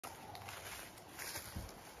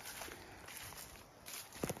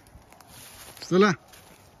Estella,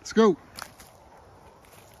 let's go.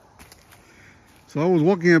 So I was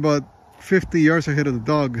walking about 50 yards ahead of the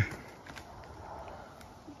dog,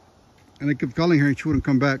 and I kept calling her and she wouldn't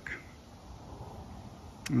come back.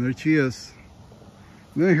 And there she is.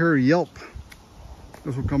 And then I heard her yelp.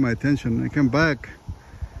 That's what caught my attention. I came back,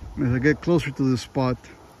 and as I get closer to the spot,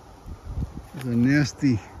 there's a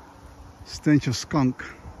nasty stench of skunk.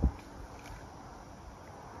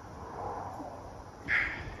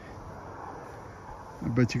 I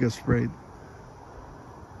bet you got sprayed.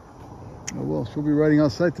 Oh well, she'll be riding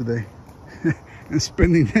outside today and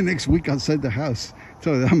spending the next week outside the house. I'll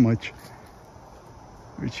tell you that much.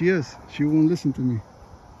 There she is. She won't listen to me.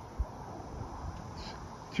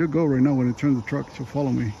 She'll go right now when I turn the truck. She'll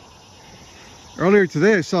follow me. Earlier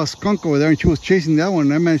today, I saw a skunk over there, and she was chasing that one,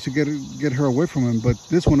 and I managed to get her away from him. But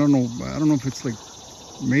this one, I don't know if it's like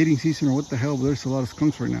mating season or what the hell. But there's a lot of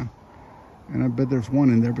skunks right now, and I bet there's one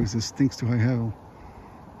in there because it stinks to high hell.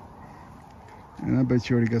 And I bet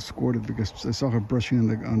she already got squirted because I saw her brushing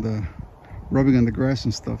rubbing on the grass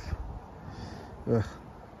and stuff. Ugh.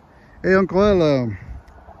 Hey, Uncle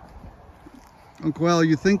Al,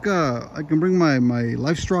 you think I can bring my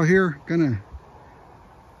life straw here? Kind of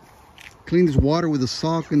clean this water with a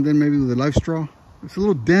sock and then maybe with a life straw. It's a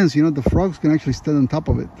little dense, you know. The frogs can actually stand on top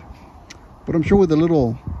of it. But I'm sure with a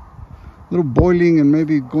little boiling and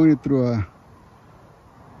maybe going it through a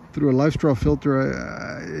life straw filter,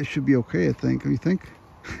 it should be okay, I think. What do you think?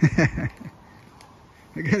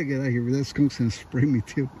 I gotta get out of here, but that skunk's gonna spray me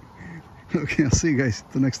too. Okay, I'll see you guys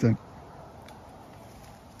till next time.